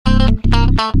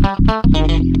Yeah.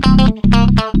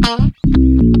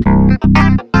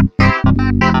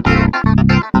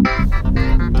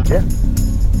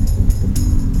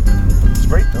 It's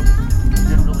great though. You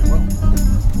did really well.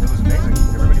 It was amazing.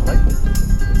 Everybody liked it.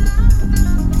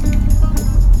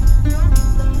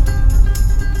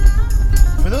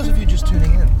 For those of you just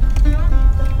tuning in,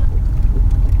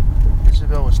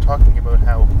 Isabel was talking about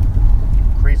how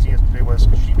crazy yesterday was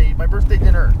because she made my birthday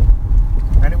dinner.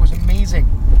 And it was amazing.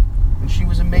 And she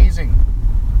was amazing.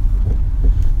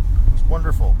 It was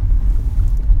wonderful.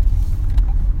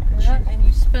 And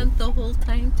you spent the whole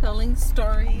time telling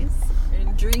stories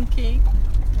and drinking.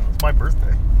 It was my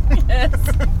birthday. Yes.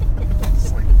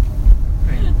 It's like,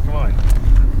 hey, come on.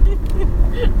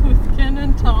 With Ken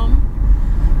and Tom.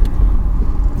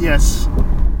 Yes.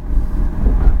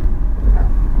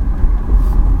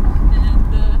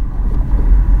 And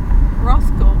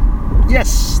Rothko.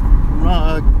 Yes.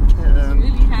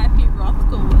 Really happy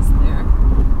Rothko was there.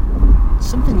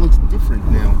 Something looks different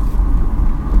now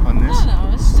on this.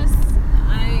 No, it's just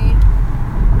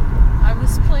I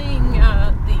was playing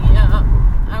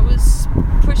I was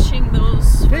pushing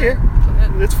those. Yeah,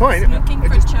 that's fine. Looking I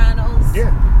for just- channels.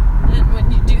 Yeah. And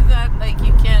when you do that, like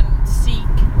you can seek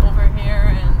over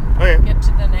here and Oh, yeah. get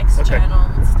to the next Okay. channel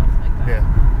and stuff like that.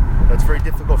 Yeah. That's very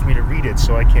difficult for me to read it,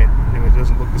 so I can't. It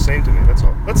doesn't look the same to me. That's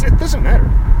all. It doesn't matter.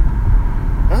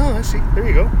 Oh, I see. There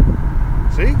you go.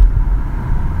 See?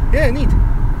 Yeah, neat.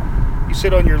 You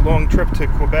said on your long trip to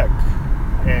Quebec.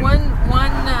 And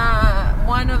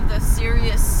One of the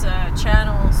Sirius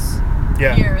channels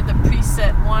Yeah. here, the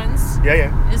preset ones, Yeah.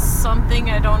 is something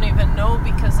I don't even know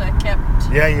because I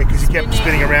kept. Yeah, because you kept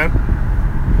spinning around.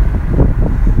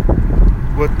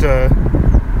 What,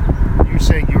 you were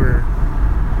saying you were...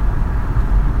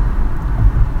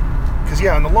 Because,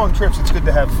 yeah, on the long trips, it's good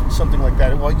to have something like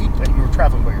that. Well, you were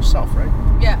traveling by yourself, right?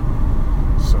 Yeah.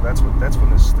 So that's when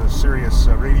the Sirius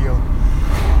radio,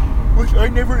 which I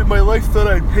never in my life thought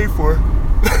I'd pay for.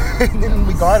 And then when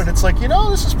we got it, it's like,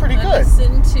 this is pretty I good.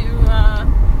 listen to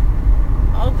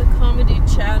all the comedy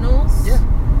channels. Yeah.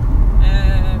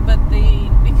 But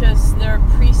because they're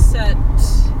preset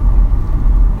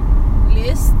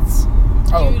lists,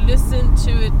 Oh. you listen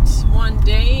to it one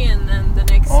day and then the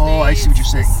next day I see what you're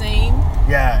it's saying. the same.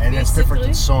 Yeah, and that's different than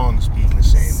Basically. songs being the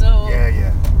same. So-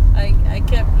 Yeah. I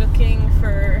kept looking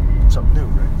for Something new,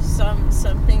 right?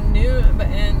 something new,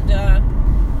 and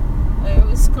it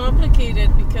was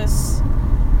complicated because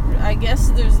I guess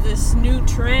there's this new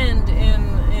trend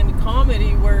in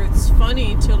comedy where it's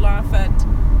funny to laugh at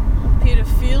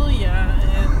pedophilia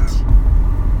and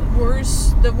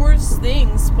the worst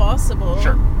things possible.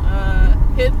 Sure.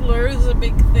 Hitler is a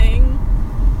big thing.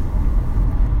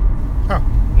 Huh.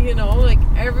 Like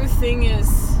everything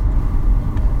is.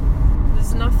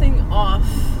 There's nothing off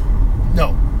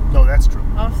No, that's true.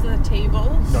 off the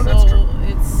table. No, that's true.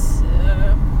 It's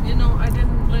I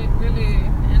didn't really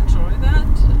enjoy that.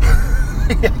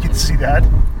 Yeah, I can see that.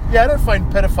 Yeah, I don't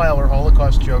find pedophile or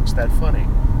Holocaust jokes that funny.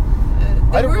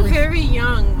 They I don't were really- very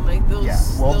young, like those. Yeah,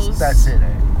 well, those, that's it,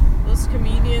 eh? Those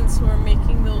comedians who were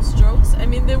making those jokes. I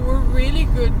mean, they were really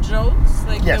good jokes,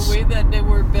 like Yes. the way that they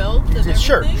were built and everything.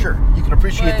 Sure. You can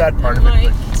appreciate But that part I'm of it,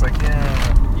 like- but it's like,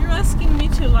 yeah. You're asking me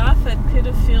to laugh at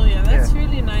pedophilia. That's Yeah.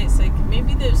 really nice. Like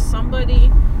maybe there's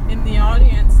somebody in the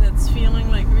audience that's feeling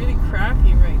like really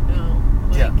crappy right now.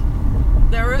 Like Yeah.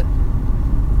 they're,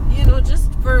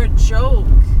 just for a joke.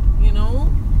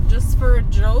 Just for a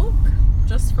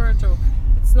joke.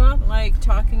 It's not like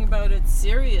talking about it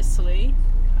seriously.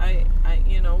 I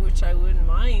which I wouldn't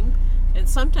mind. And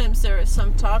sometimes there are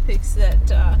some topics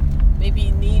that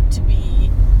maybe need to be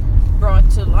brought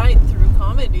to light through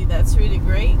comedy. That's really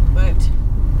great, but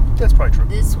That's probably true.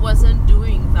 this wasn't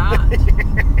doing that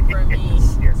for me.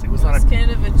 Yes, it was It not was a...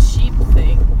 kind of a cheap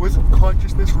thing. Was it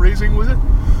consciousness raising, was it?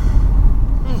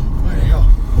 Oh, bloody hell.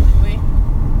 Anyway,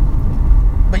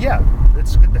 But yeah,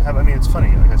 it's good to have. I mean, it's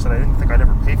funny. Like I said, I didn't think I'd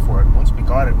ever pay for it. Once we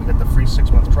got it, we got the free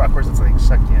 6-month trial. Of course, it's like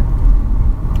second.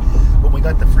 But we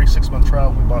got the free 6-month trial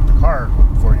when we bought the car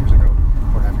 4.5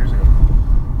 years ago.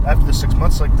 After the 6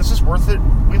 months, like, this is worth it.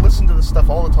 We listen to this stuff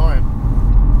all the time.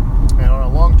 And on a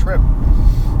long trip,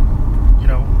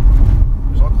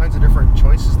 there's all kinds of different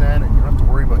choices then, and you don't have to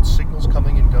worry about signals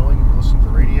coming and going when you're listening to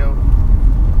the radio.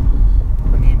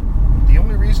 I mean, the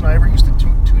only reason I ever used to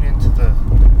tune into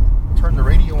turn the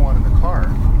radio on in the car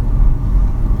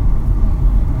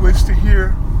was to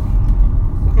hear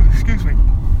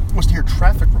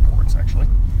traffic reports, actually,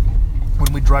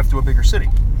 when we drive through a bigger city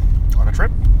on a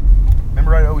trip.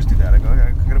 Remember, I always do that. I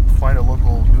gotta find a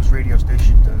local news radio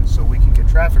station so we can get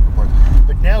traffic reports.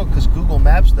 But now, because Google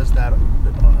Maps does that,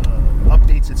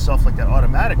 updates itself like that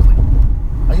automatically,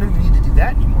 I don't even need to do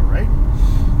that anymore, right?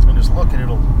 I just look and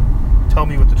it'll tell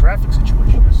me what the traffic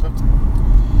situation is.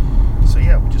 So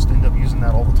yeah, we just end up using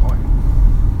that all the time.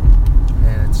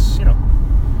 And it's, it's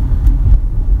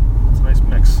a nice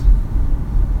mix.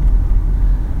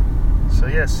 So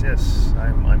yes,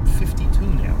 I'm 52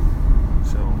 now.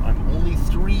 So I'm only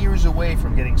 3 years away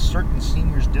from getting certain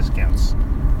seniors discounts.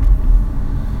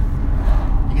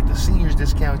 You get the seniors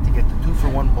discount, you get the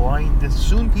 2-for-1 blind.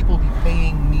 Soon people will be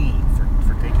paying me for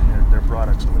taking their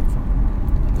products away from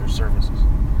them and their services.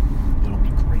 It'll be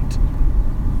great.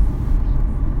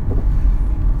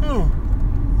 Oh,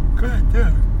 god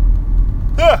damn.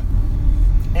 Ah!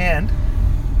 And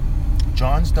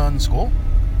John's done school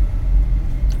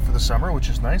for the summer, which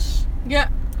is nice. Yeah.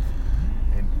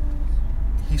 And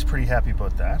he's pretty happy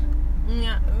about that.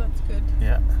 Yeah, that's good.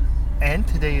 Yeah. And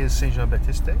today is Saint Jean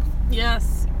Baptiste Day.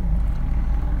 Yes.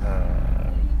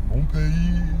 Mon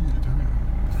pays.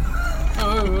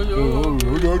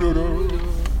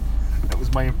 That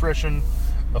was my impression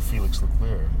of Felix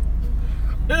Leclerc.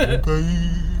 Mon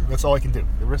pays. That's all I can do.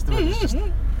 The rest of it is just...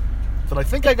 But I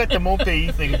think I got the Mon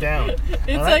pays thing down.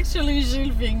 It's actually Jules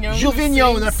Vignon. Jules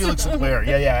Vignon, not Felix Leclerc.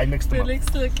 Yeah, I mixed them up.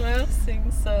 Felix Leclerc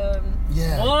sings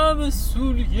Yeah. Moi, mes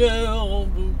souliers ont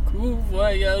beaucoup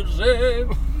voyagé.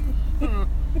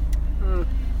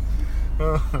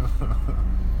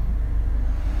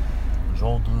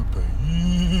 Jean du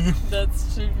pays.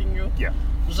 That's Jules Vignon. Yeah.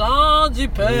 Jean du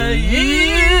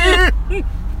pays.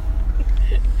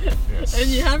 Yes. And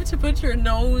you have to put your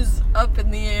nose up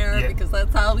in the air Yeah. because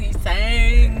that's how he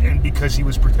sang. And because he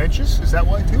was pretentious? Is that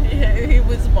why, too? He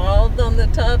was bald on the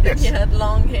top Yes. and he had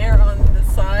long hair on the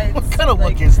sides. What kind of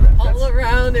look is that? All That's-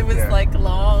 around it was yeah. like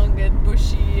long and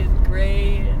bushy and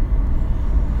gray. And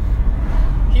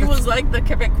he was like the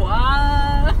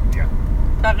Québécois Yeah.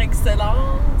 par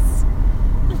excellence.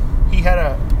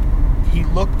 He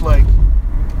looked like...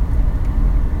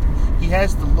 He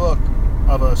has the look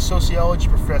of a sociology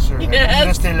professor at Yes.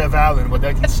 Université Laval in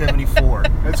 1974.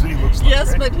 That's what he looks like, Yes,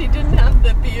 right? but he didn't have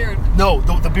the beard. No,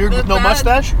 the beard The with no bad-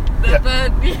 mustache? The Yeah.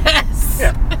 bad, yes.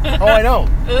 Yeah. Oh, I know.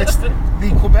 It's the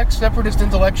Quebec separatist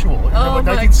intellectual. Oh, my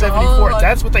 1974. God.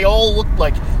 That's what they all looked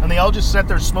like. And they all just sat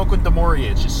there smoking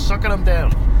Demoriers, just sucking them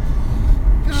down.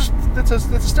 That's a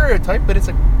stereotype, but it's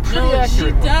a pretty No,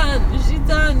 accurate one.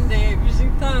 Gitane, Dave,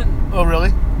 Gitane. Oh,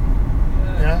 really?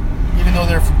 Yeah. Even though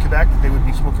they're from Quebec, they would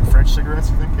be smoking French cigarettes,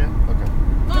 you think? Yeah? Okay.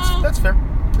 That's fair.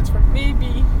 That's fair.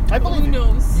 Maybe. I believe Who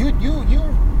knows? You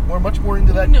were much more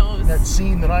into that knows? that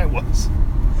scene than I was.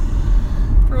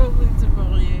 Probably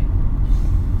Demorier.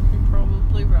 You're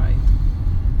probably right.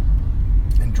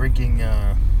 And drinking,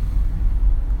 I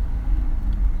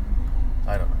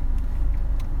don't know.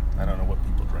 I don't know what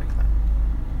people drank then.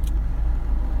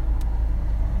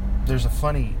 There's a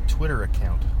funny Twitter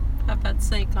account. About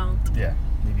 50. Yeah,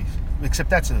 maybe.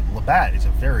 Except Labatt is a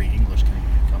very English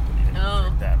Canadian company. They don't Oh,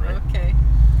 drink that, right? okay.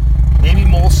 Maybe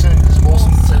Molson, because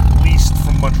Molson's at least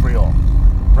from Montreal,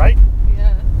 right?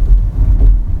 Yeah.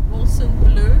 Molson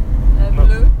Bleu. No.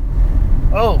 Bleu.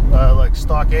 Oh, like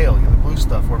stock ale, the blue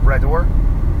stuff, or Brador.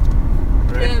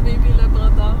 Right? Yeah, maybe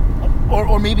Labrador.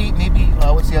 Or maybe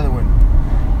what's the other one?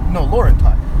 No,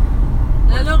 Laurentide.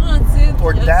 La Laurentide.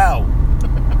 Or yes. Dow.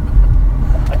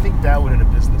 I think Dow went into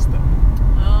business though.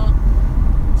 Oh.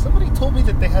 Somebody told me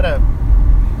that they had I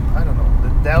don't know, the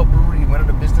Dow Brewery went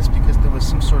into business because there was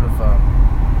some sort of, I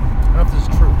don't know if this is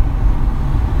true,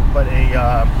 but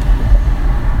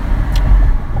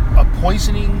a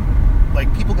poisoning, like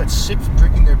people got sick from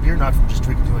drinking their beer, not from just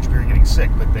drinking too much beer and getting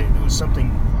sick, but there was something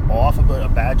off about a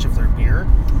batch of their beer,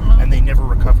 and they never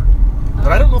recovered.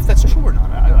 But I don't know if that's true or not.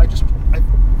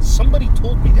 Somebody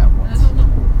told me that I once. don't know.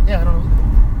 Yeah, I don't know either.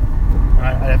 And I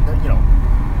have no,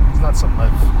 it's not something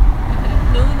I've... I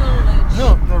have no knowledge.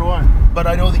 No, nor do I. But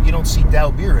I know that you don't see Dow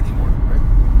beer anymore, right?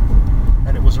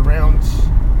 And it was around,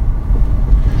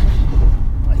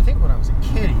 I think when I was a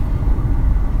kid.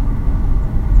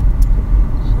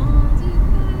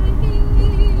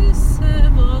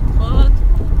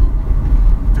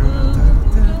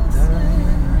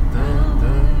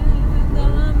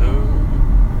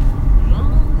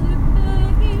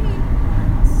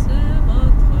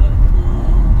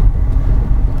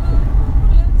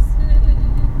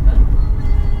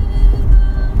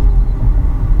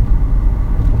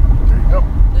 There you go.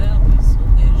 L'heure du saut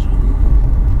des jours,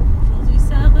 aujourd'hui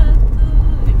s'arrête,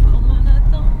 et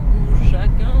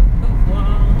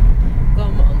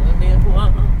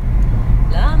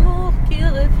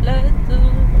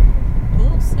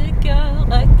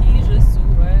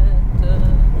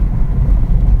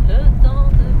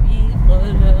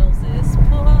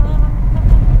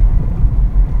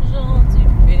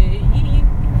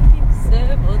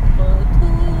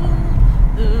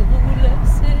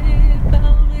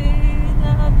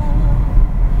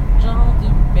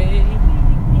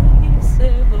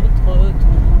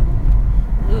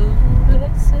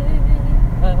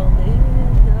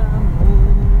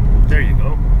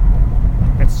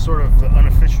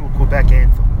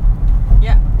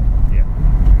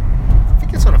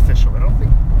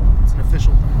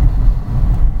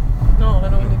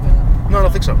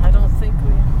don't think so. I don't think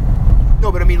we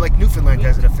No, but I mean, like Newfoundland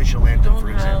has an official anthem, don't for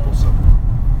example. have- So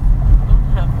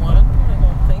don't have one. I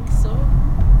don't think so.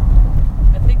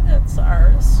 I think that's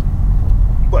ours.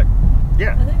 but I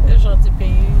yeah, think the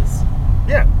Jean-Pays.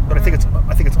 yeah. But I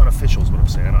think it's unofficial, is what I'm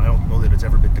saying. I don't know that it's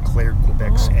ever been declared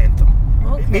Quebec's Oh. anthem.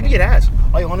 Okay. Maybe it has.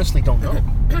 I honestly don't know.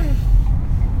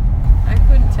 I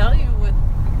couldn't tell you what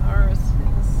ours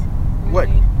is. What?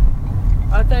 Really.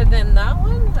 Other than that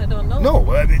one, I don't know.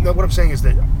 No, I mean, what I'm saying is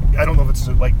that I don't know if it's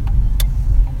like.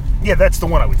 Yeah, that's the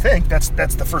one I would think. That's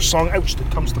the first song ouch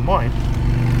that comes to mind.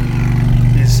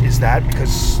 Is that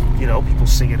because people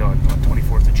sing it on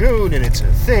 24th of June and it's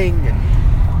a thing,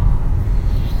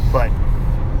 but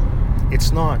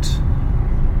it's not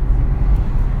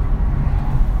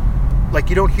like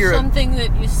you don't hear it. Something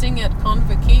that you sing at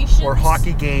convocations Or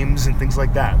hockey games and things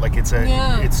like that. Like it's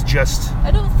just.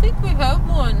 I don't think we have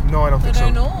one. No, I don't think that so. I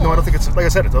know No, I don't of. think it's. Like I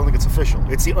said, I don't think it's official.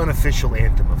 It's the unofficial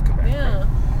anthem of Quebec. Yeah. Right?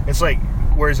 It's like,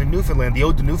 whereas in Newfoundland, the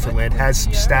Ode to Newfoundland has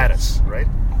Yeah. status, right?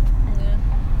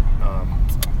 Yeah.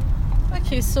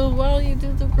 Okay, so while you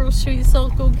do the groceries, I'll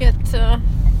go get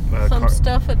some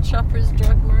stuff at Shoppers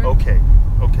Drug Mart. Okay,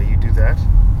 you do that.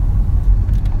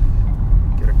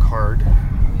 Get a card.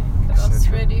 Get us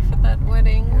ready for that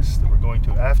wedding. Yes, that we're going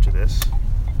to after this.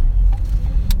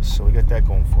 So we got that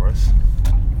going for us.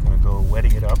 Gonna go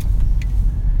wedding it up.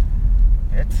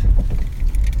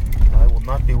 I will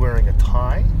not be wearing a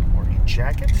tie or a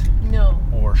jacket No.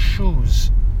 or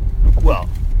shoes. Well,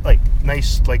 like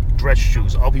nice dress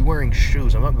shoes. I'll be wearing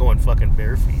shoes. I'm not going fucking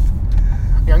bare feet.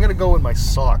 Yeah, I'm gonna go in my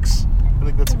socks. I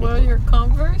think that's a good Well, look. your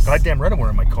Converse? Goddamn right I'm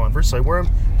wearing my Converse. I wear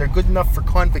them. They're good enough for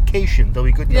convocation. They'll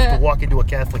be good enough Yeah. to walk into a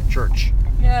Catholic church.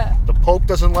 Yeah. The Pope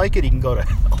doesn't like it, he can go to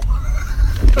hell.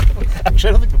 Actually,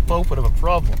 I don't think the Pope would have a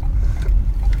problem.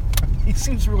 He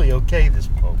seems really okay, this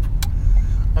Pope.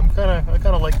 I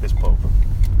kind of like this Pope.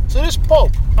 So this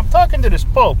Pope, I'm talking to this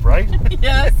Pope, right?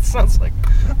 Yes. It sounds like.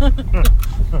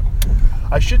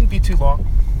 I shouldn't be too long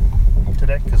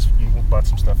today because you bought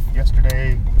some stuff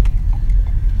yesterday,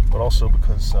 but also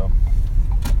because I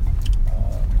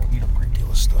don't eat a great deal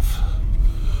of stuff.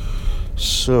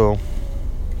 So,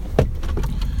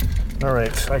 all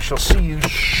right, I shall see you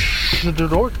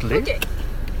shortly. Okay.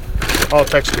 I'll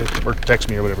text you or text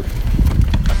me or whatever.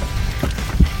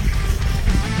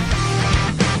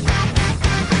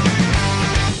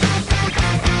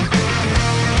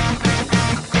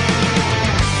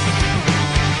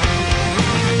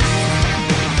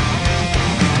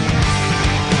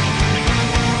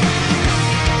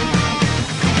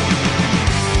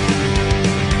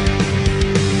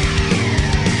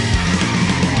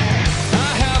 I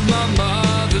have my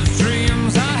mother's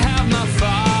dreams, I have my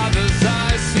father's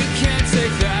eyes. You can't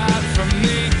take that from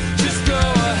me.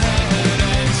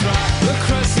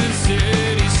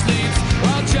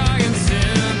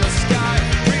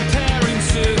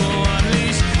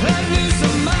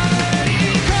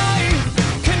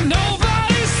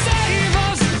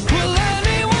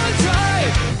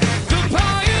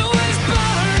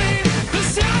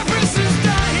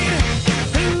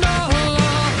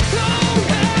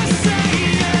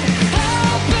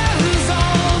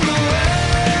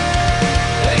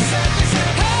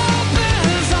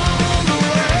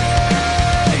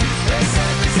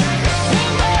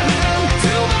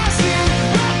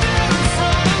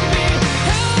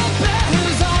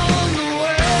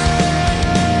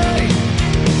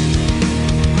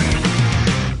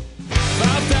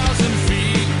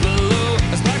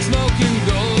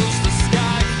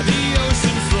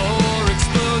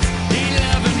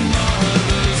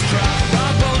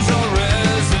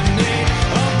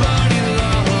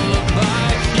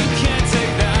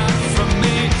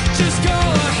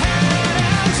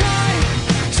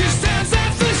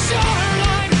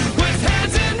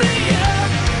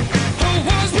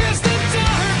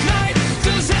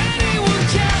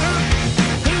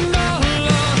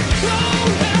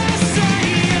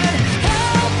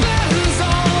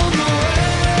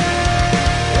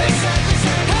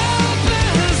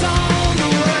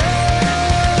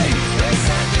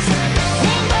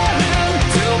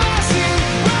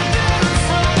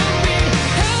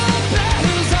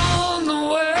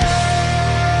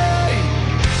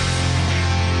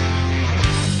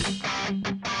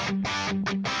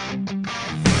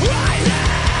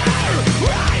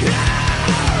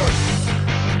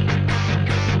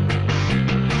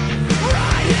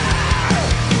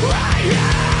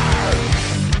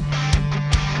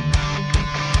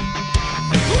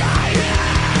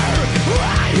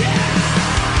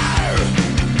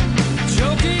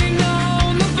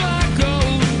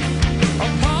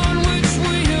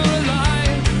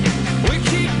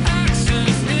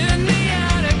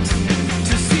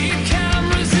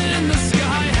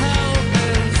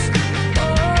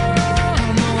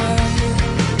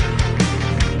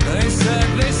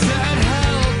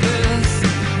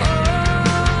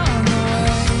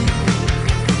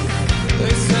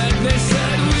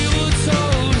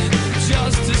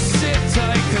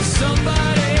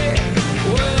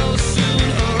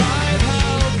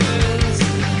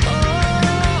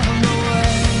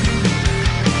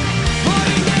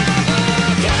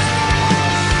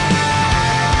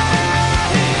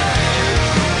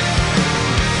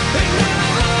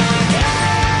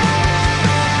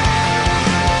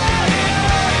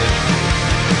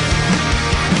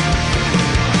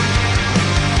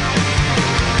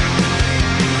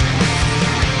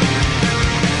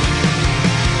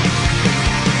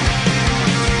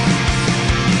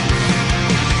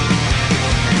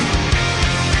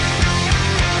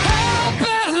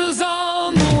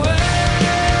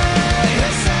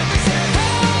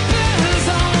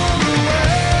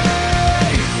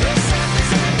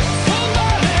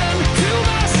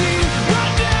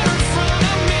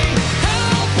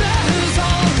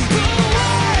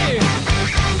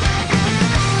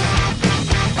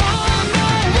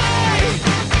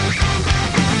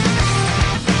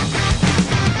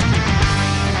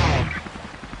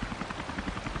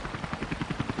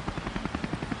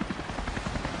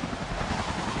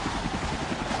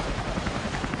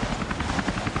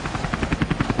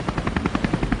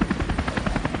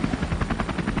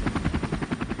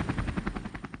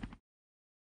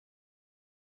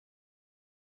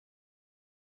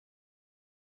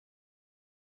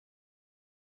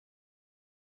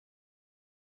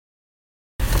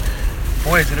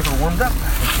 Boy, is it ever warmed up in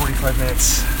 45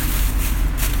 minutes.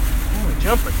 Holy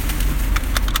jumping.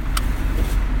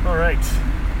 All right.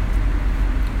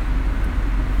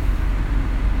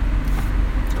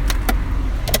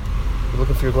 You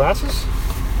looking for your glasses?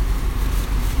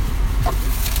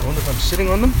 I wonder if I'm sitting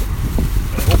on them.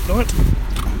 I hope not.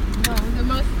 No, they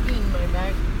must be in my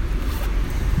bag.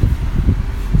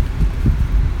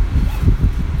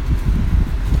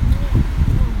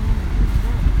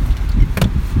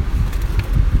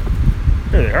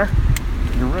 There they are.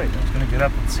 You're right. I was going to get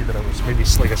up and see that I was maybe,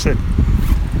 like I said,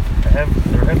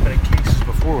 there have been cases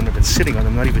before when I've been sitting on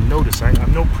them, not even noticed.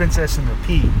 I'm no princess in the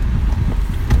pea.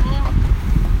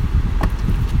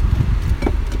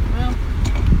 Well,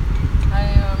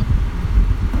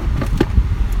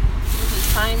 there was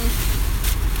a time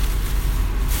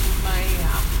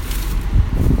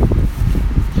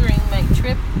during my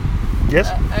trip, Yes?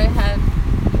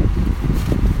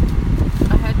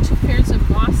 I had 2 pairs of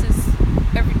glasses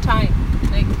every time.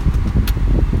 Like,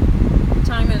 every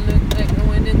time I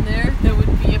went in there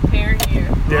would be a pair here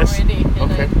Yes. already,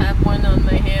 and Okay. I'd have one on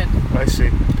my head. I see.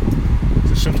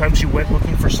 So sometimes you went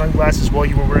looking for sunglasses while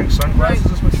you were wearing sunglasses,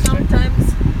 is what you're saying?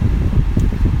 Sometimes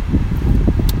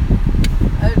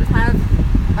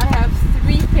I have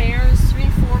 3 pairs,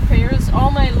 3-4 pairs,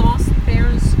 all my lost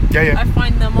pairs. Yeah. I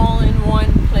find them all in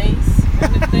one place,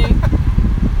 kind of thing.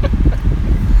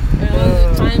 And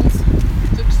other times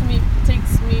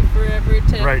takes me forever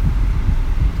Right.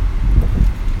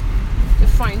 to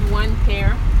find one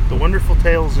pair. The wonderful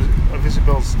tales of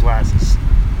Isabel's glasses.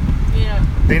 Yeah.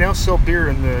 They now sell beer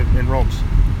in Rome's.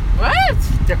 What?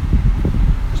 Yeah.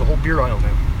 There's a whole beer aisle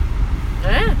now.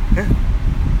 Eh? Yeah.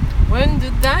 When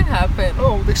did that happen?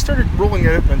 Oh, they started rolling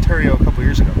it out in Ontario a couple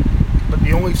years ago. But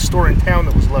the only store in town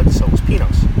that was allowed to sell was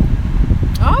Pinot's.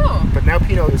 Oh. But now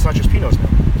Pinot, it's not just Pinot's now.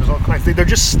 There's all kinds. They're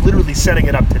just literally setting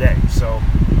it up today. So.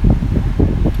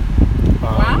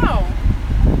 Wow.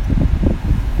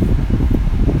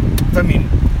 I mean,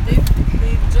 They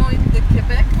joined the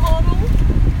Quebec model?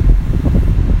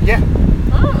 yeah.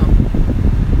 Oh.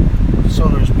 So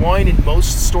there's wine in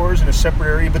most stores in a separate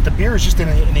area, but the beer is just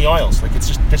in the aisles. Like, it's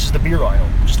just, this is the beer aisle,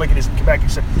 just like it is in Quebec.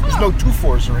 Except there's no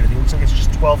 2-4s or anything. It looks like it's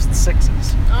just 12s and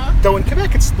 6s. Though in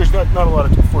Quebec, there's not a lot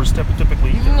of 2-4s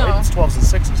typically either, No. right? It's 12s and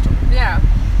 6s to me. Yeah.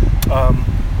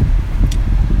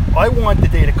 I want the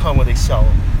day to come where they sell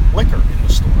liquor in the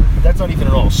store. But that's not even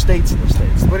in all states in the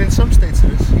States. But in some states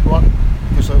it is. You go out,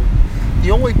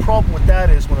 the only problem with that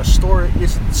is when a store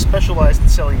isn't specialized in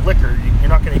selling liquor, you're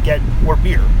not going to get more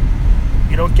beer.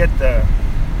 You don't get the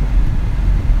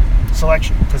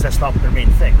selection because that's not their main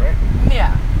thing, right?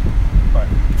 Yeah. But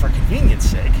for convenience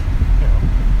sake,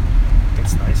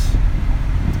 it's nice.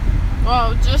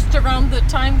 Well, just around the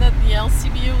time that the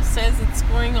LCBO says it's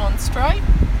going on strike.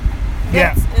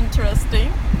 Yeah. That's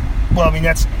interesting. Well, I mean,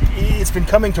 it's been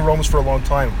coming to Rome's for a long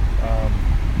time.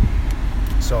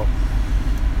 So,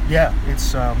 yeah,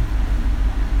 it's. I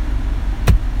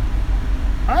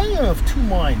have 2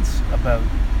 minds about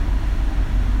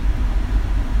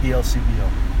the LCBO.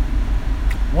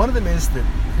 One of them is that,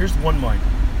 here's one mind.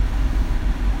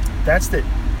 That's that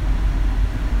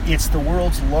it's the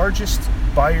world's largest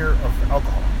buyer of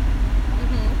alcohol.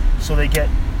 Mm-hmm. So they get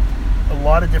a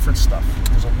lot of different stuff.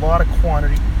 There's a lot of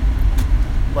quantity,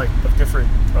 like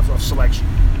of selection.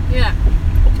 Yeah.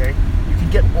 Okay, you can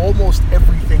get almost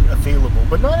everything available,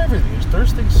 but not everything.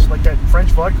 There's things like that French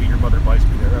vodka your mother buys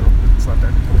me there. It's not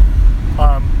that.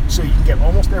 So you can get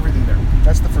almost everything there.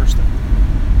 That's the first thing.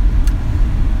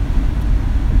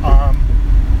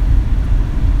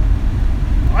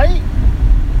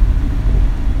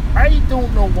 I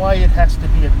don't know why it has to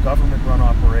be a government-run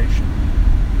operation,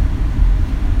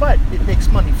 but it makes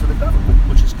money for the government,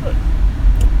 which is good.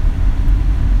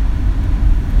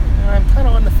 And I'm kind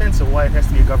of on the fence of why it has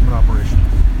to be a government operation.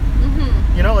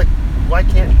 Mm-hmm. You know, like, why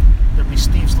can't there be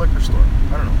Steve's Liquor Store?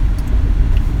 I don't know.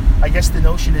 I guess the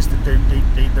notion is that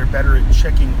they're better at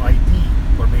checking ID,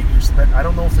 or maybe I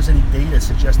don't know if there's any data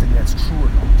suggesting that's true or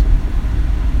not.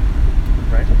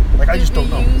 Right? Like, I just don't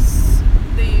know.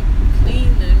 They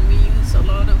clean and we use a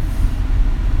lot of.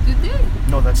 Do they?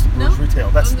 No, that's the Brewers No? Retail.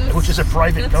 Which is a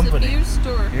private company. That's the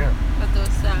beer store. Yeah. That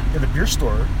does that. Yeah, the beer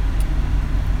store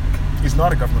is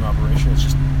not a government operation. It's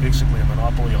just basically a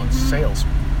monopoly on sales.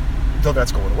 Though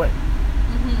that's going away.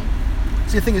 Mm-hmm.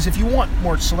 See, the thing is, if you want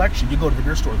more selection, you go to the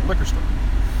beer store or the liquor store.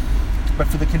 But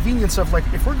for the convenience of, like,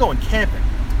 if we're going camping,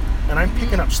 and I'm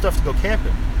picking up stuff to go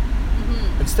camping,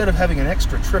 instead of having an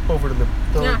extra trip over to the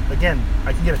again,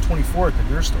 I can get a 24 at the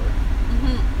beer store,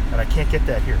 and I can't get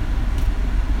that here.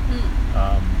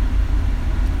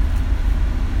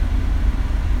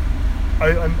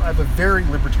 I have a very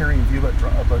libertarian view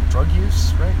about drug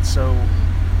use, right? So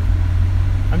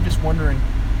I'm just wondering,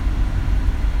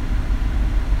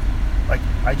 like,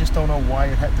 I just don't know why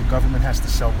the government has to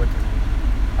sell liquor.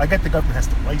 I get the government has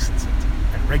to license it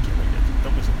and regulate it.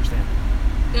 Don't misunderstand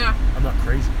me. Yeah. I'm not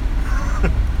crazy.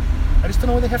 I just don't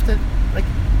know why they have to, like,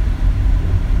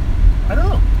 I don't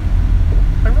know.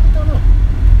 I really don't know.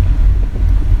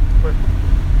 But,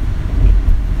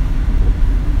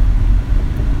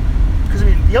 because, I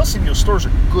mean, the LCBO stores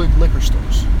are good liquor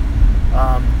stores.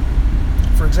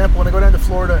 For example, when I go down to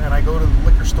Florida and I go to the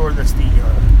liquor store that's the,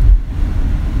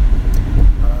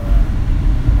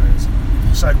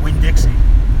 beside Winn-Dixie,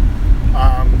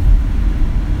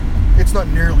 it's not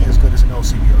nearly as good as an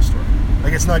LCBO store.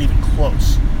 Like, it's not even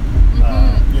close.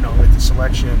 Mm-hmm. You know, like the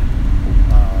selection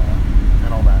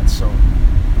and all that. So,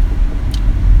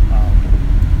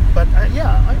 but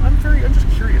yeah, I'm just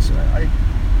curious.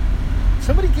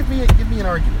 Somebody give me an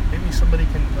argument. Maybe somebody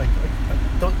can like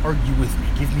don't argue with me.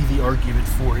 Give me the argument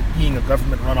for it being a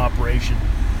government-run operation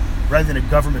rather than a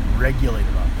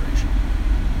government-regulated operation.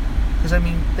 Because I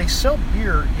mean, they sell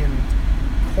beer in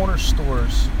corner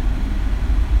stores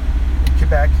in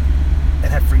Quebec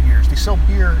and have for years. They sell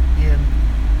beer in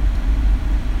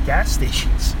gas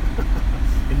stations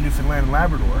in Newfoundland and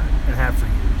Labrador and have for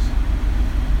years,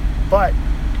 but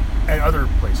and other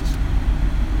places.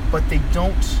 But they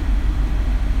don't.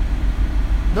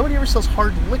 Nobody ever sells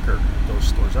hard liquor at those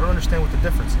stores. I don't understand what the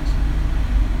difference is.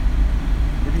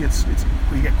 Maybe it's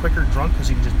you get quicker drunk because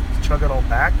you can just chug it all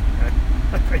back.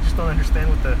 I just don't understand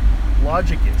what the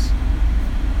logic is.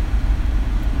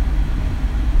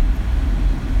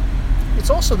 It's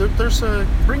also there's a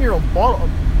bring your own bottle of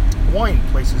wine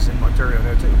places in Ontario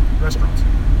now too, restaurants.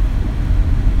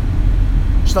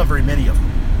 There's not very many of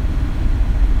them,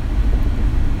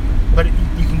 but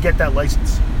you can get that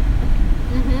license.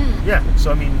 Mm-hmm. Yeah,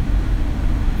 so I mean,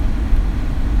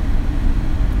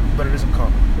 but it isn't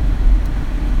common.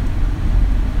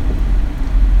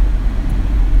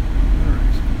 All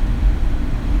right.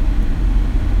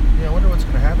 Yeah, I wonder what's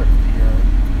going to happen if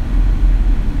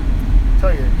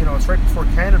tell you, you know, it's right before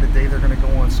Canada Day. They're going to go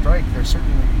on strike.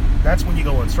 That's when you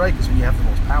go on strike, is when you have the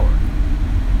most power.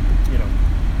 You know,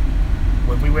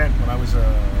 when I was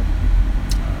a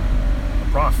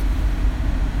prof,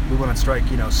 we went on strike,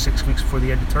 6 weeks before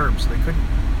the end of term, so they couldn't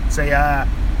say, there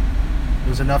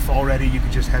was enough already, you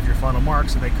could just have your final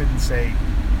marks, and they couldn't say,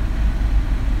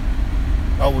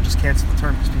 oh, we'll just cancel the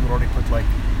term, because people had already put, like,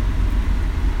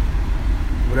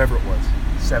 whatever it was,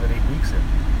 7-8 weeks in.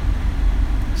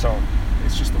 So,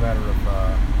 it's just a matter of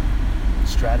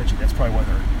strategy. That's probably why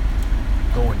they're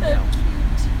going now.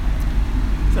 Cute.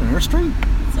 Is that an Airstream?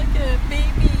 It's like a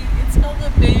baby. It's called a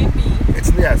baby.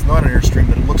 It's not an Airstream,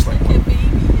 but it looks like Like one. a baby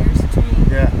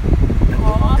Airstream. Yeah.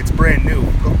 Aw. It's brand new.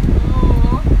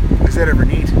 Oh. Is that ever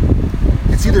neat?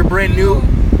 It's either brand new,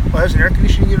 or has an air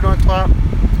conditioning unit on top.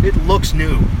 It looks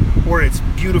new, or it's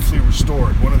beautifully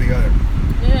restored. One or the other.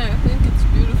 Yeah, I think it's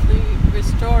beautifully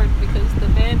restored because the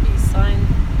Bambi sign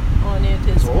on it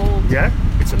is old. Yeah,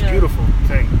 it's a Yeah. beautiful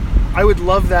thing. I would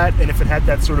love that, and if it had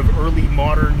that sort of early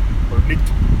modern or mid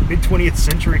 20th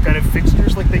century kind of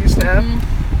fixtures like they used to have,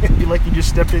 it'd be like you just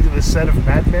stepped into the set of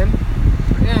Mad Men.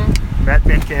 Yeah. Mad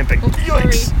Men camping. Oops, Yikes!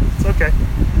 sorry. It's okay.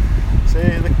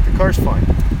 Say the car's fine.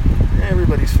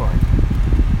 Everybody's fine.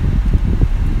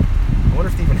 I wonder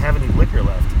if they even have any liquor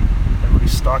left.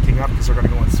 Everybody's stocking up because they're going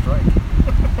to go on strike.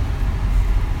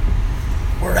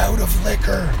 We're out of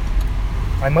liquor.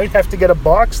 I might have to get a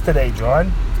box today,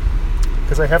 John,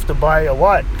 because I have to buy a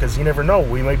lot. Because you never know,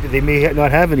 they may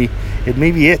not have any. It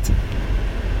may be it.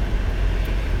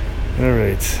 All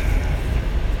right.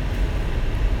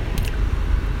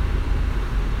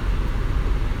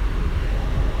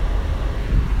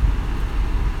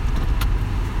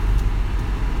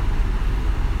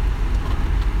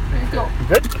 There you go. You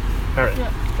good? All right.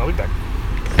 Yeah. I'll be back.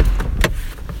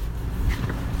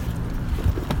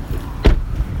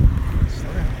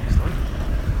 Slow down.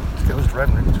 This guy was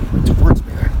driving right towards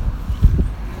me there.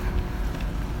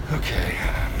 Okay.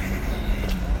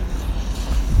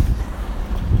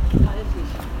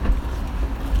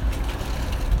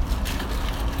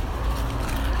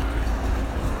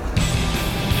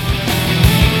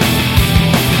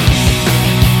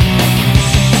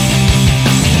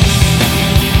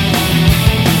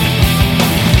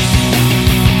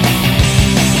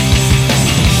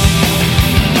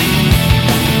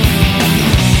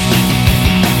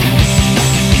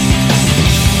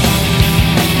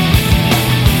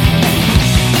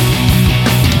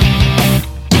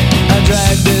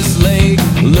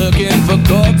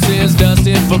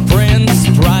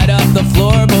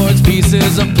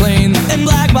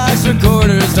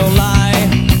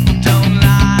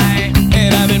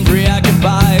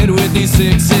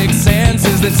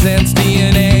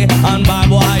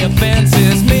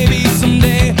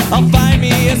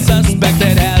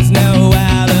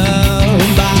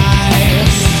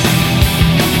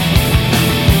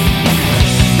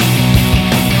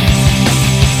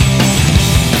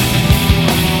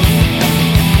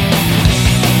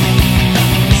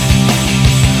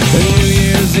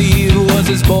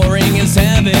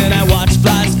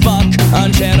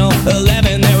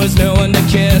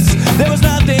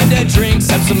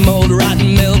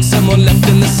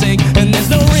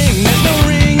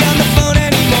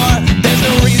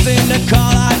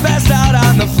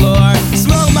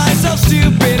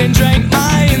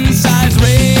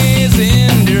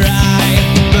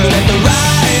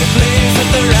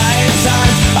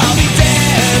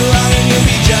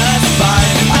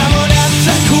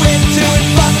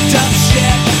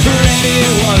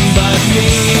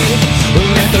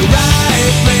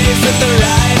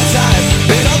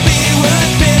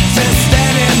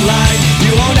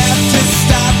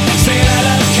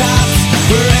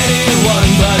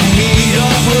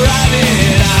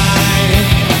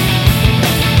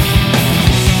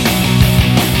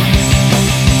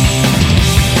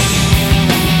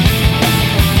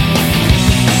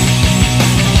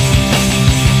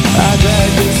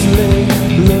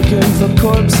 for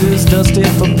corpses, dusted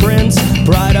for prints,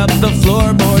 bright up the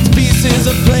floorboards, pieces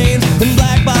of planes, and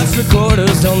black box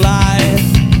recorders don't lie.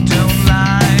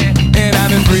 And I've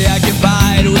been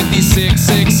preoccupied with these sick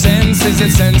senses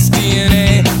that sense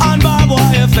DNA on barbed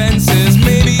wire fences.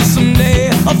 Maybe someday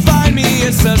I'll find me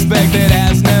a suspect that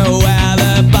has no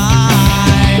alibi.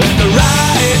 At the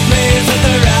right place at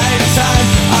the right time,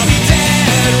 I'll be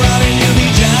dead, Robin, you'll be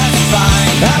just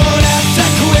fine. I won't have to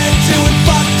quit doing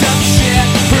fucked up shit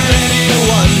for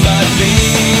anyone but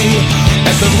me.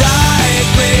 At the right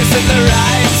place at the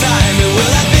right time, it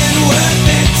will have been worth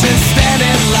it to stand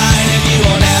in line, and you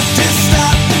won't have to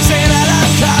stop saying that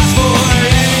I've cause for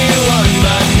anyone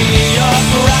but me. Your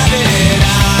private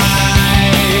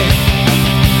eye,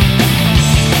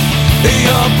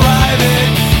 your private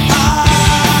eye.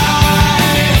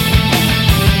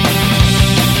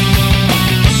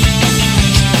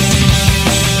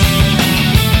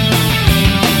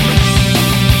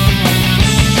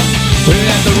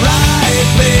 At the right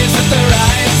place at the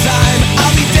right time,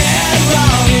 I'll be dead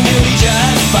wrong and you'll be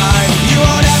just fine. You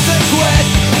won't have to quit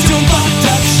doing fucked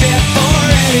up shit for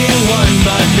anyone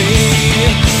but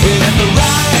me. At the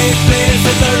right place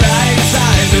at the right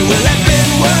time, it will have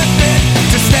been worth it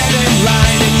to stand in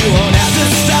line, and you won't have to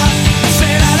stop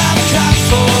saying that I'm cops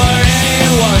for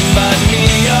anyone but me.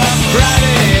 Your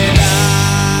private eye.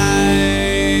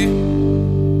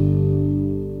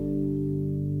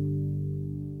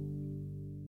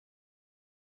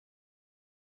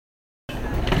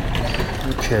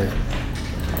 Okay.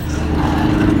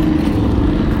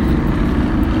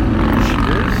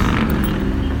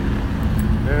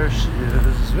 There she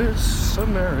is, Miss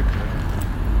America.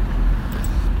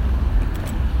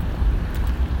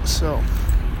 So,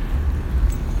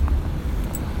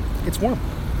 it's warm.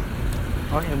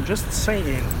 I am just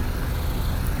saying.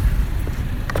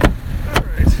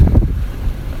 Alright.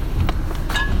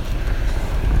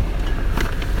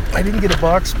 I didn't get a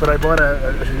box, but I bought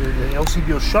a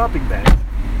LCBO shopping bag.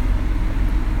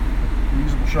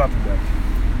 Reusable shopping bag.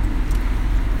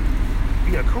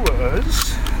 Yeah,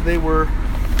 because they were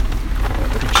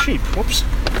pretty cheap. Whoops.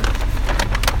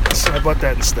 So I bought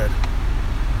that instead.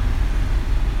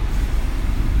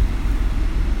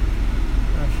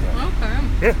 Okay.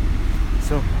 Yeah.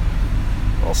 So,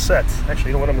 all set.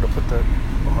 Actually, you know what? I'm going to put that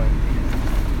behind me.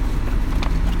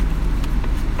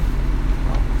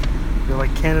 They're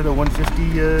like Canada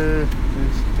 150.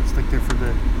 It's like they're for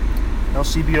the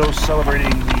LCBO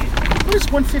celebrating the. What is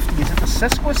 150? Is it the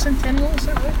sesquicentennial? Is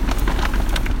that right? I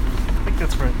think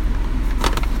that's right.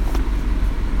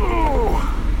 Oh,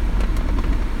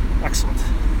 excellent.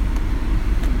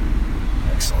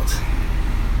 Excellent.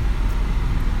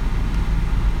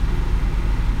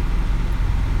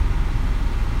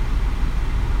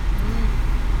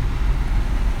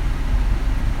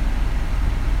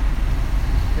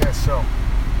 Yeah, so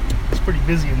it's pretty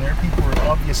busy in there. People are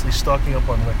obviously stocking up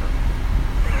on liquor.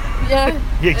 Yeah.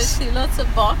 Yes. I see lots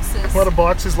of boxes. A lot of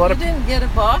boxes, a lot You of. didn't get a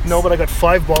box? No, but I got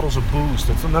 5 bottles of booze.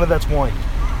 None of that's wine.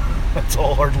 That's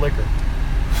all hard liquor.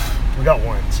 We got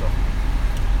wine, so.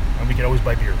 And we can always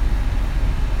buy beer.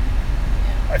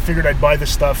 I figured I'd buy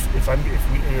this stuff if I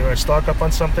stock up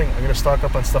on something. I'm gonna stock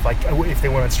up on stuff if they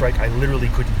went on strike, I literally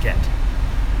couldn't get.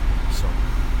 So,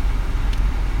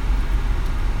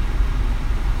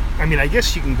 I mean, I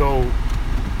guess you can go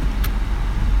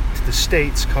to the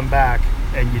States, come back,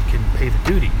 and you can pay the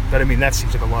duty. But I mean, that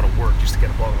seems like a lot of work just to get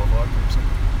a bottle of vodka or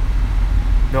something.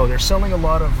 No, they're selling a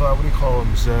lot of what do you call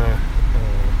them?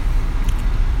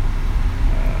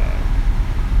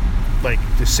 Like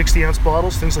the 60-ounce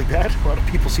bottles, things like that. A lot of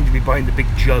people seem to be buying the big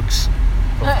jugs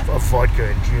of vodka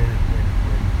and gin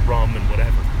and rum and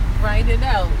whatever. Write it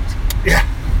out. Yeah.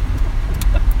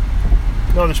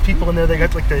 No, there's people in there. They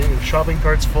got like the shopping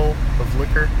carts full of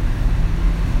liquor.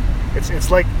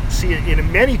 It's like, see,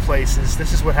 in many places,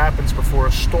 this is what happens before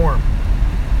a storm.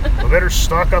 We better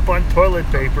stock up on toilet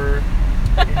paper.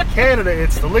 In Canada,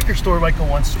 it's the liquor store might go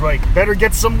on strike. Better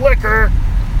get some liquor.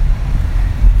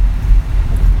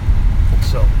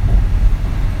 So,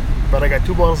 but I got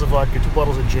 2 bottles of vodka, 2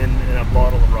 bottles of gin, and a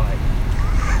bottle of rye.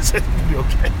 So it'll be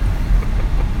okay.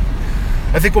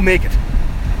 I think we'll make it.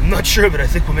 I'm not sure, but I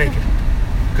think we'll make it.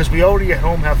 Because we already at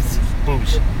home have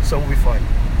booze, so we'll be fine.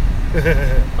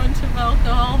 Bunch of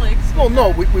alcoholics. Well, no,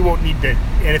 we won't need to.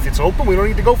 And if it's open, we don't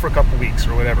need to go for a couple weeks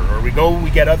or whatever. Or we go, we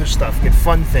get other stuff, get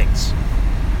fun things.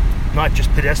 Not just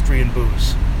pedestrian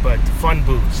booze, but fun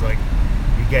booze. Like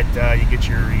you get your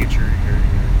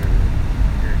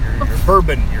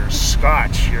bourbon, your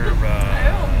scotch, your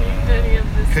I don't need any of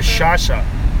this cachaça,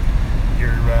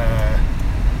 your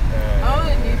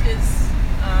and you just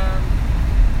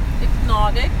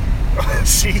hypnotic.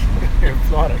 see.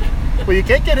 Hypnotic. Well, you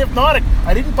can't get Hypnotic.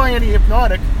 I didn't buy any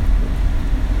Hypnotic.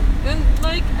 And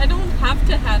like, I don't have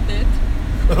to have it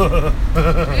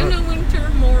in the winter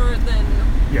more than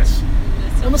Yes. in the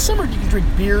summer. In the summer, you can drink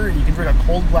beer and you can drink a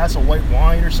cold glass of white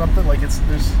wine or something. Like and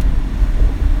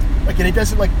it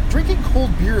doesn't, like, drinking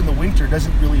cold beer in the winter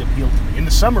doesn't really appeal to me. In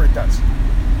the summer, it does.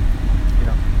 You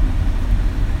know.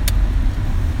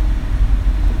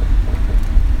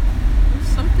 There's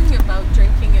something about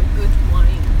drinking a good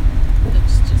wine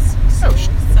that's just so Oh,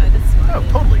 satisfying. Oh,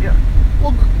 totally, yeah.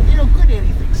 Well, you know, good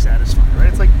anything's satisfying, right?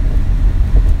 It's like,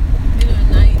 In a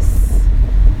nice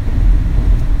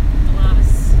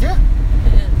glass yeah.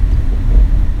 and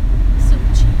some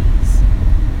cheese.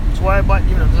 That's why I bought,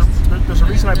 you know, there's a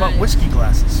reason I bought whiskey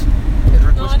glasses. I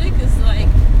drink whiskey. Hypnotic is like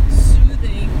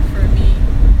soothing for me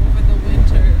over the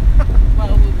winter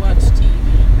while we watch TV.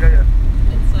 Yeah.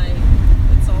 It's like,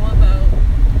 it's all about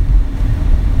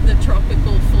the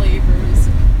tropical flavors.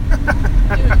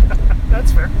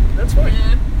 That's fair. That's fine.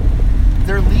 Yeah.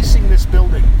 They're leasing this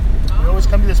building. We always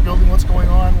come to this building, what's going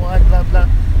on, why, blah, blah.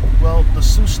 Well, the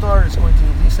Sioux Star is going to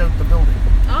lease out the building.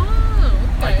 Oh,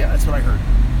 okay. Yeah, that's what I heard.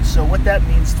 So what that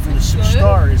means for the Sioux Good.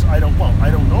 Star is, I don't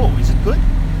know. Is it good?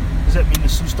 Does that mean the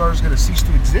Sioux Star is going to cease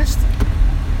to exist?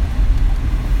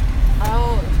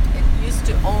 Oh, it used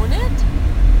to own it?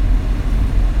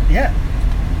 Yeah.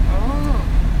 Oh.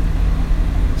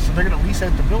 So they're going to lease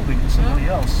out the building to somebody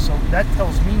else. So that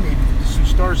tells me maybe that the Sioux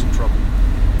Star's in trouble.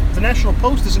 The National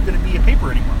Post isn't going to be a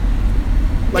paper anymore.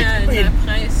 Like yeah, and La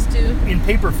Presse too. in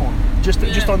paper form, just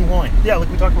online. Yeah, like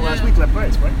we talked about last Yeah. week, La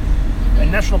Presse, right? And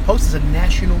National Post is a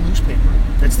national newspaper.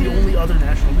 That's the only other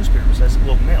national newspaper besides the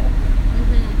Globe and Mail.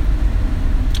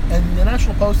 And the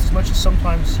National Post, as much as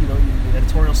sometimes, you know, the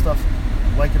editorial stuff,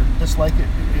 like it or dislike it,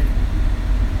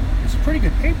 it's a pretty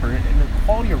good paper, and the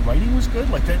quality of writing was good.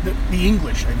 Like the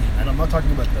English, I mean, and I'm not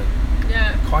talking about the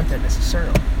content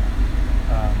necessarily.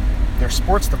 Their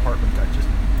sports department got just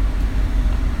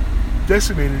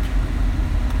decimated,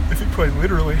 I think quite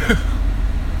literally,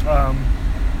 a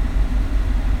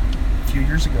few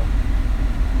years ago.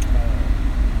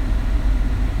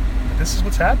 But this is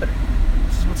what's happening.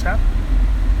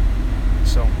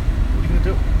 So, what are you going to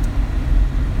do? You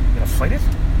going to fight it?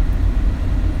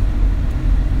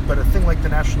 But a thing like the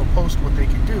National Post, what they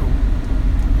can do,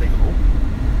 they hope,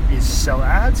 is sell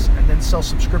ads and then sell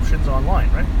subscriptions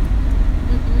online, right?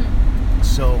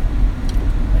 So,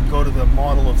 and go to the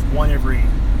model of one every,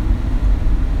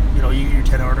 you know, you get your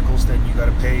 10 articles, then you got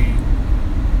to pay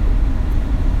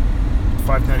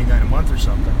 $5.99 a month or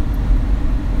something.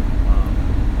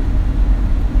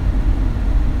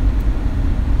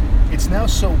 It's now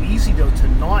so easy, though, to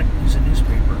not use a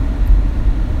newspaper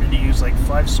and to use like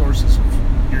 5 sources of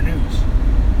your news.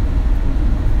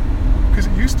 Because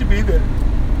it used to be that,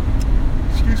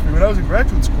 when I was in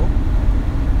graduate school,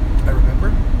 I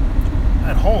remember,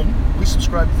 at home, we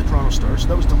subscribed to the Toronto Star, so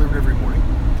that was delivered every morning,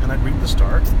 and I'd read the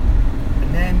Star,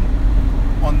 and then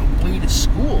on the way to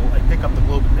school, I'd pick up the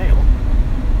Globe and Mail,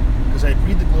 because I'd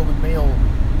read the Globe and Mail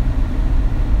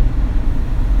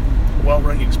while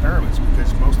running experiments,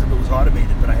 because most of it was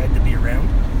automated, but I had to be around.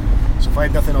 So if I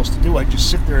had nothing else to do, I'd just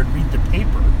sit there and read the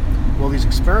paper while these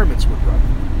experiments would run.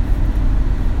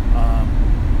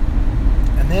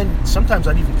 And then sometimes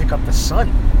I'd even pick up the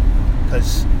Sun,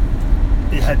 because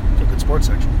it had a good sports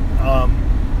section.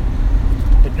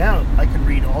 But now I can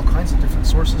read all kinds of different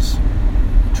sources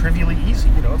trivially easy.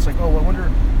 You know, it's like, oh, I wonder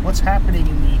what's happening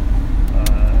in the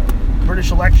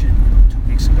British election 2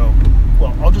 weeks ago.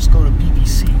 Well, I'll just go to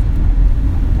BBC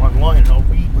online and I'll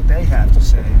read what they have to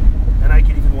say, and I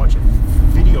can even watch a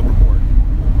video report.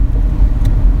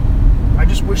 I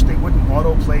just wish they wouldn't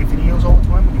autoplay videos all the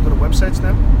time when you go to websites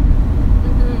now.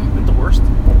 Isn't the worst?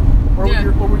 Or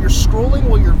when you're scrolling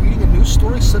while you're reading a news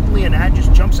story, suddenly an ad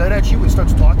just jumps out at you and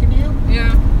starts talking to you.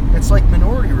 Yeah. It's like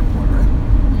Minority Report, right?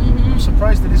 I'm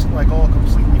surprised it isn't like all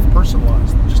completely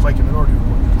personalized, just like a Minority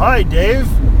Report. Hi, Dave.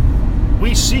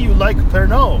 We see you like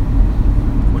Pernod.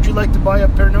 Would you like to buy a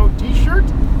Pernod t-shirt?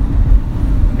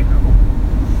 You know.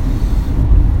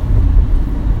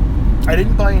 I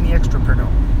didn't buy any extra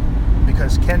Pernod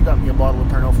because Ken got me a bottle of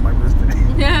Pernod for my birthday.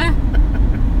 Yeah.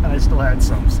 And I still had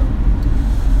some, so.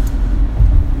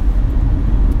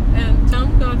 And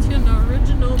Tom got you an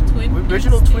original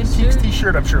Twin Peaks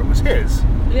t-shirt, I'm sure it was his.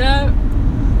 Yeah.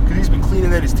 Because he's been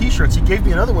cleaning out his t-shirts. He gave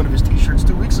me another one of his t-shirts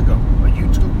 2 weeks ago. A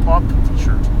YouTube Pop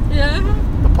t-shirt. Yeah.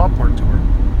 The Popcorn Tour.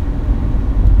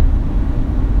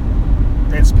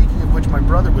 And speaking of which, my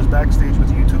brother was backstage with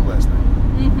U2 last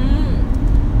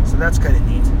night. So that's kind of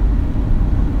neat.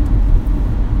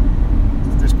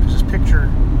 There's this picture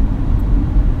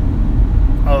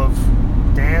of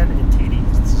Dan and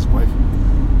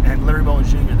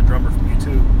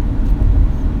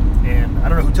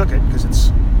took it because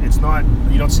it's not,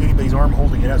 you don't see anybody's arm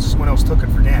holding it out. Someone else took it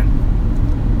for Dan.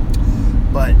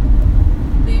 But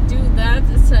They do that.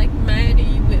 It's like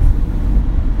Maddie with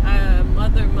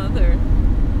Mother. And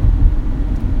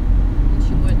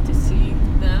she went to see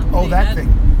them. Oh, that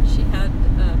thing. She had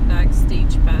a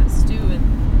backstage pass too,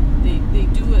 and they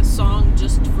do a song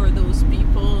just for those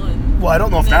people. And well, I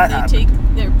don't know if then that they happened.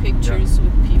 take their pictures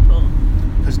with people.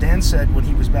 Because Dan said when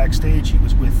he was backstage, he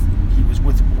was with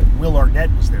Will Arnett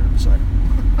was there beside him,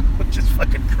 which is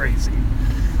fucking crazy.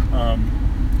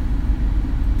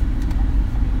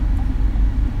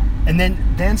 And then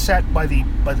Dan sat by the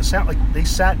sound, like they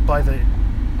sat by the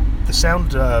sound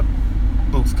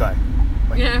booth guy,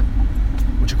 like, Yeah.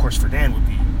 which of course for Dan would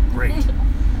be great,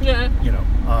 Yeah. you know.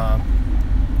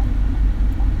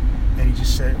 And he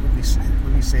just said, let me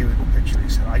say with the picture. He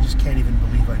said, "I just can't even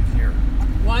believe I'm here.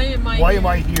 Why am I Why here? am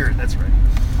I here?" That's right.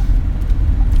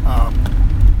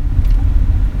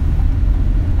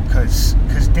 Because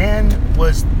Dan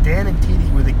and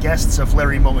TD were the guests of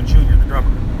Larry Mullen Jr., the drummer.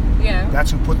 Yeah.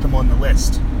 That's who put them on the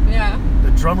list. Yeah.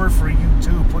 The drummer for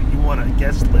U2 put you on a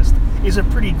guest list is a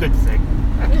pretty good thing.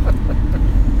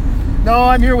 No,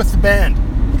 I'm here with the band.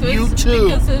 U2.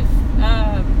 Because of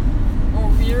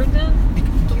O'Riordan?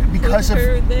 Because Put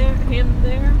of him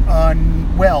there?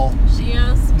 well, She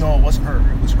asked? no, it wasn't her.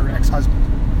 It was her ex-husband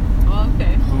Oh,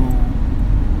 okay.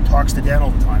 who talks to Dan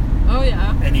all the time. Oh,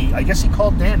 yeah. And I guess he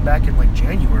called Dan back in like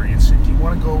January and said, "Do you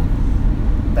want to go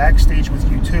backstage with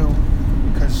U2?"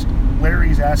 Because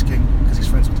Larry's asking, because he's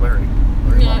friends with Larry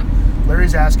Yeah. Mullen.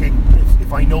 Larry's asking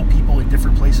if I know people in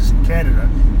different places in Canada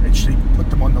and should he put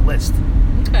them on the list.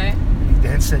 Okay. And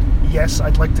Dan said, "Yes,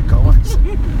 I'd like to go." I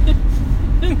said,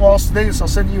 "Well, I'll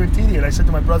send you and TD." And I said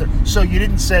to my brother, "So you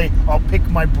didn't say I'll pick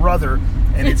my brother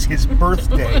and it's his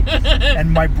birthday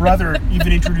and my brother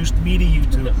even introduced me to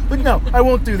U2. But no, I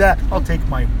won't do that. I'll take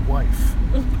my wife."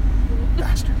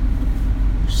 Bastard.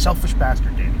 Selfish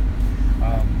bastard, Danny.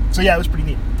 So yeah, it was pretty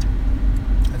neat.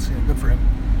 That's good for him.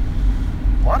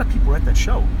 A lot of people were at that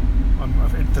show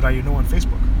that I know on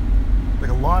Facebook.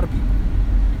 Like a lot of people.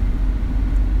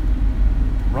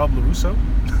 Rob LaRusso,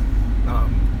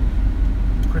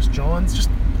 Chris Johns, just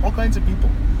all kinds of people.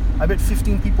 I bet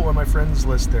 15 people on my friends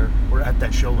list there were at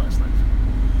that show last night.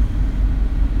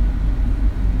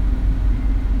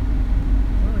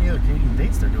 I don't know any other Canadian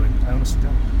dates they're doing. I honestly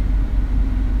don't.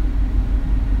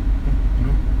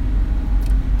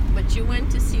 But you went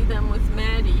to see them with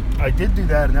Maddie. I did do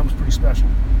that, and that was pretty special.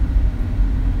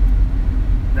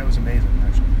 That was amazing,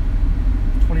 actually.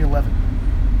 2011.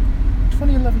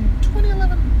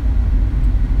 2011.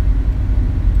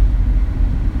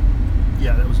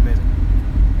 Yeah, that was amazing.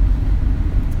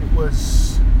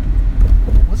 Was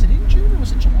it in June or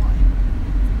was it July?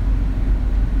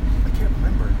 I can't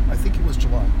remember. I think it was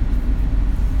July.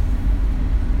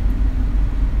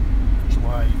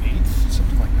 July 8th,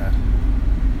 something like that.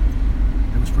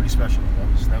 It was pretty special. That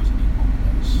was a neat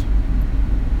moment.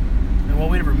 And while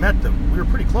we never met them, we were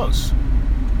pretty close.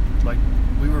 Like,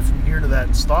 we were from here to that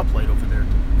stoplight over there,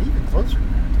 even closer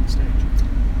than that, to the stage.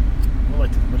 More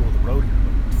like to the middle of the road here,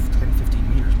 about 10,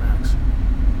 15 meters max.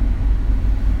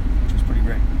 Which was pretty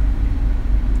great.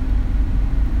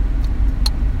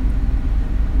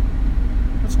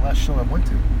 That's the last show I went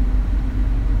to.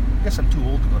 I guess I'm too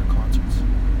old to go to concerts.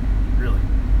 Really.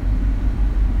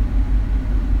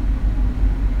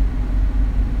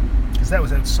 Because that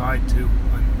was outside, too.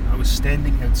 I was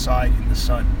standing outside in the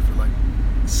sun for like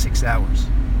 6 hours.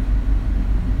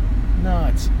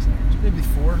 Not 6 hours, maybe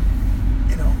 4.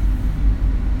 You know.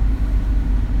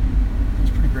 It was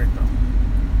pretty great though.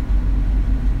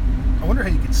 I wonder how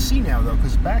you can see now though,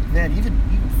 because back then, even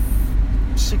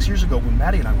 6 years ago when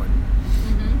Maddie and I went,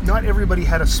 not everybody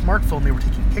had a smartphone they were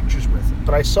taking pictures with.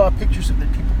 But I saw pictures that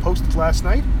people posted last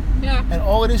night. Yeah. And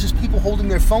all it is people holding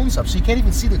their phones up, so you can't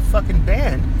even see the fucking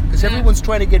band because Yeah. everyone's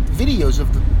trying to get videos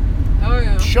of the Oh,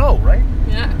 yeah. show, right?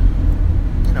 Yeah.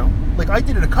 You know, like I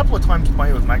did it a couple of times with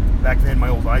my back then my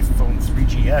old iPhone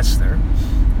 3GS there,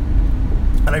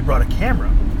 and I brought a camera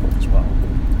as well,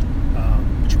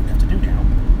 which you wouldn't have to do now.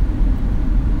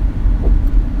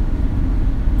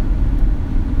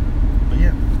 But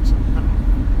yeah, so I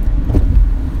don't know.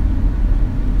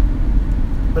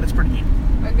 But it's pretty neat.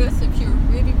 I guess if you're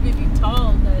really, really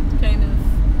tall, that kind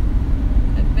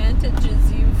of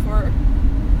advantages you for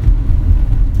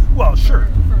Well, sure.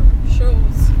 for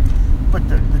shows. But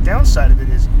the downside of it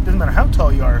is, it doesn't matter how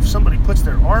tall you are, if somebody puts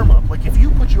their arm up, like if you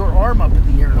put your arm up in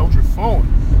the air and hold your phone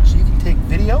so you can take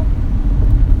video,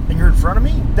 and you're in front of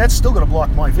me, that's still going to block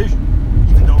my vision,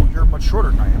 even though you're much shorter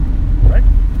than I am, right?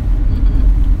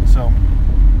 Mm-hmm. So,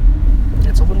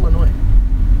 it's a little annoying.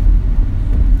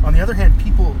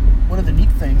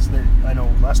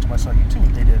 I saw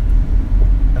U2, they did,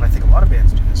 and I think a lot of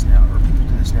bands do this now, or people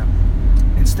do this now.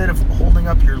 Instead of holding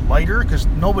up your lighter, because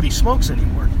nobody smokes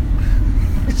anymore,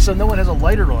 so no one has a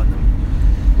lighter on them.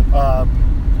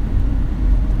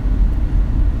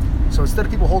 So instead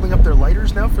of people holding up their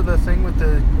lighters now for the thing with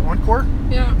the Encore,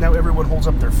 Yeah. now everyone holds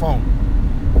up their phone,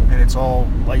 and it's all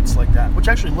lights like that, which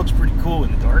actually looks pretty cool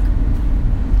in the dark.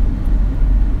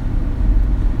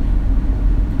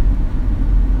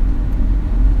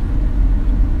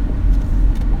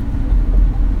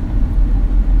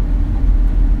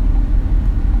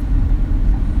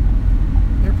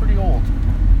 They're pretty old.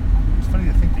 It's funny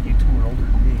to think that you two are older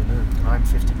than me, and I'm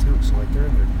 52, so like they're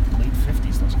in their late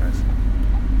 50s, those guys.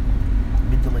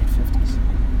 Mid to late 50s.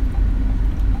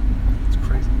 It's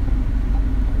crazy.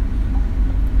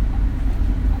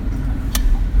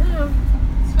 No,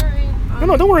 sorry.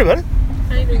 No, don't worry about it.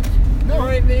 Kind of No.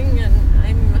 driving, and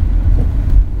I'm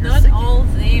You're not thinking. all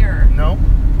there. No,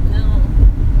 No.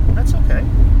 that's okay.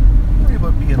 Don't worry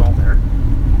about being all there.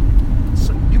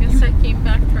 So I guess I came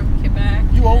back from Quebec.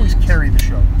 you always and- carry the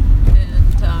show. And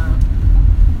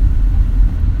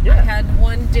Yeah. I had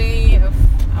one day of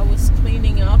I was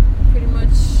cleaning up pretty much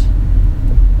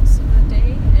most of the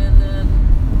day, and then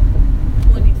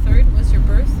 23rd was your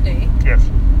birthday, Yes.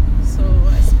 so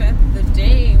I spent the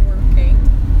day working,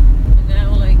 and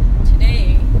now like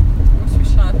today grocery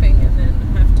shopping, and then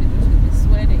have to go to this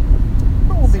wedding.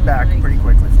 But we'll be So, back like, pretty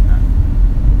quickly from that.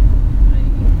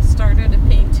 I started a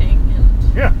painting,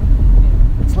 and Yeah.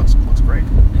 It looks great.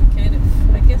 I'm kind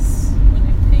of, I guess when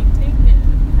I'm painting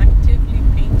and actively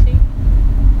painting,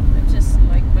 I'm just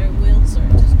like my wheels are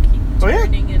just keep Oh, yeah?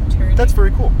 turning and turning. That's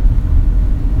very cool.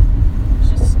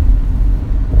 Just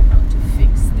how to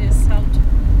fix this, how to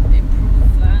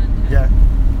improve that. and Yeah.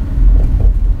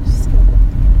 Just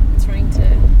trying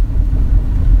to.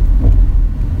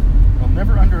 I'll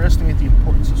never underestimate the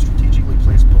importance of strategically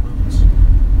placed balloons.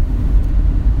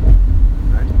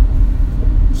 Right?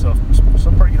 So if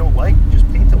some part you don't like, just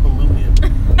paint a balloon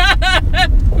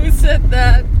in. Who said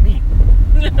that? Me.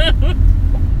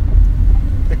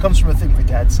 It comes from a thing my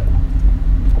dad said.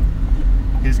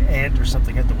 His aunt or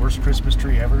something had the worst Christmas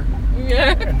tree ever,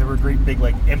 Yeah. and there were great big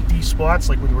like empty spots,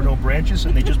 like where there were no branches,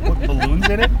 and they just put balloons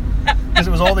in it because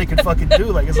it was all they could fucking do.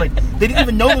 Like it's like they didn't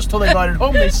even notice till they got it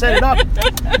home. They set it up.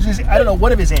 It was, I don't know,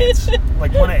 one of his aunts,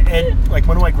 like one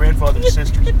of my grandfather's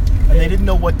sisters, and they didn't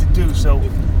know what to do, so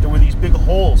there were these big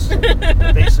holes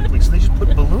basically. So they just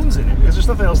put balloons in it because there's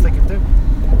nothing else they could do,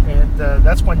 and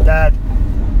that's when Dad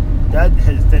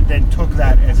has then took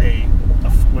that as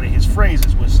one of his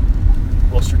phrases was,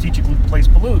 well, strategically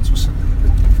placed balloons. Was,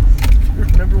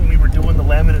 remember when we were doing the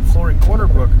laminate floor in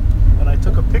Cornerbrook, and I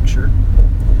took a picture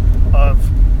of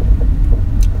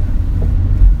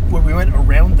where we went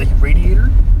around the radiator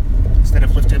instead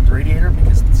of lifting up the radiator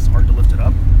because it's hard to lift it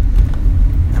up.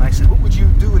 And I said, what would you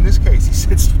do in this case? He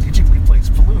said, strategically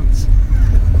placed balloons.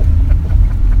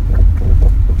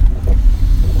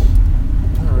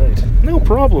 All right, no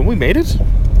problem. We made it.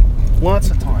 Lots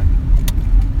of time.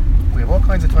 We have all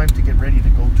kinds of time to get ready to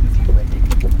go to the wedding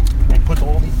and put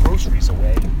all these groceries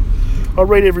away. All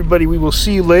right, everybody, we will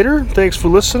see you later. Thanks for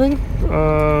listening.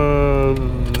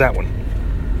 That one.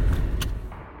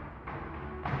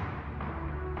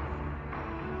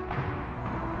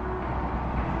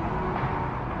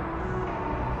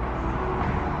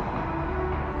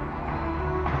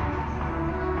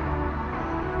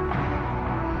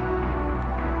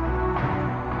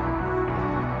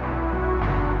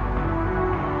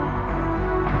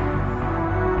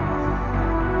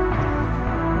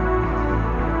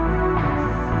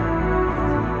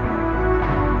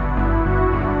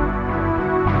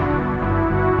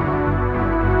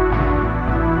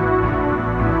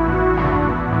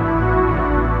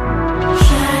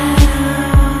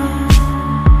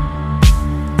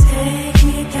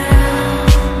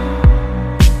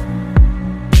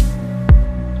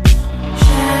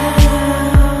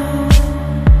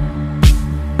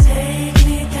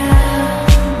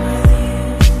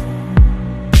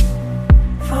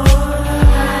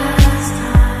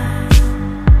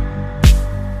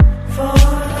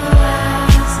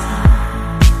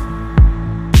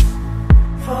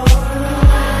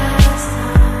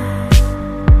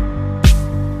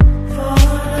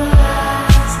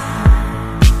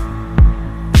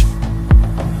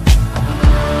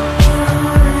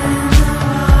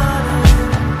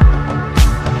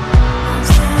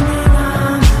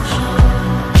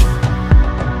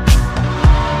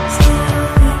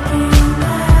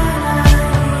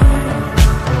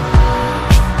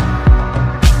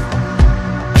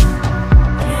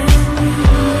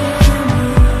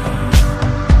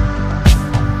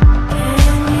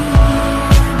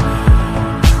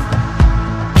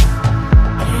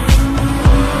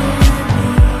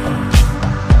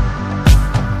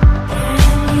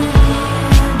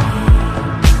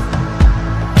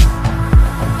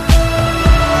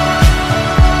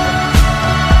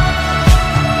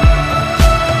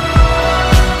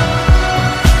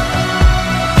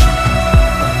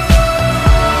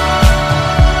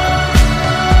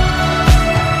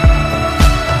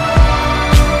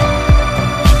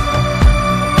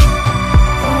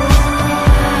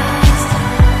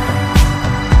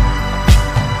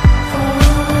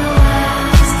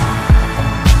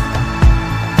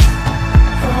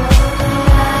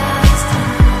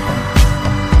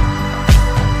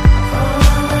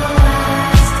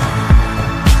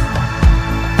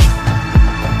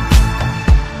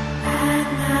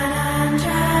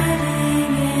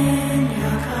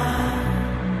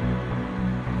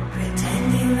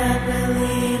 that we'll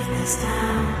leave this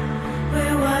town.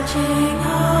 We're watching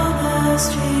all the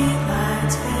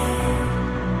streetlights fade,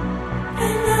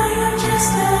 and now you're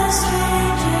just a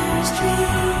stranger's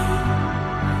dream.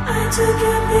 I took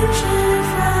a picture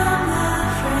from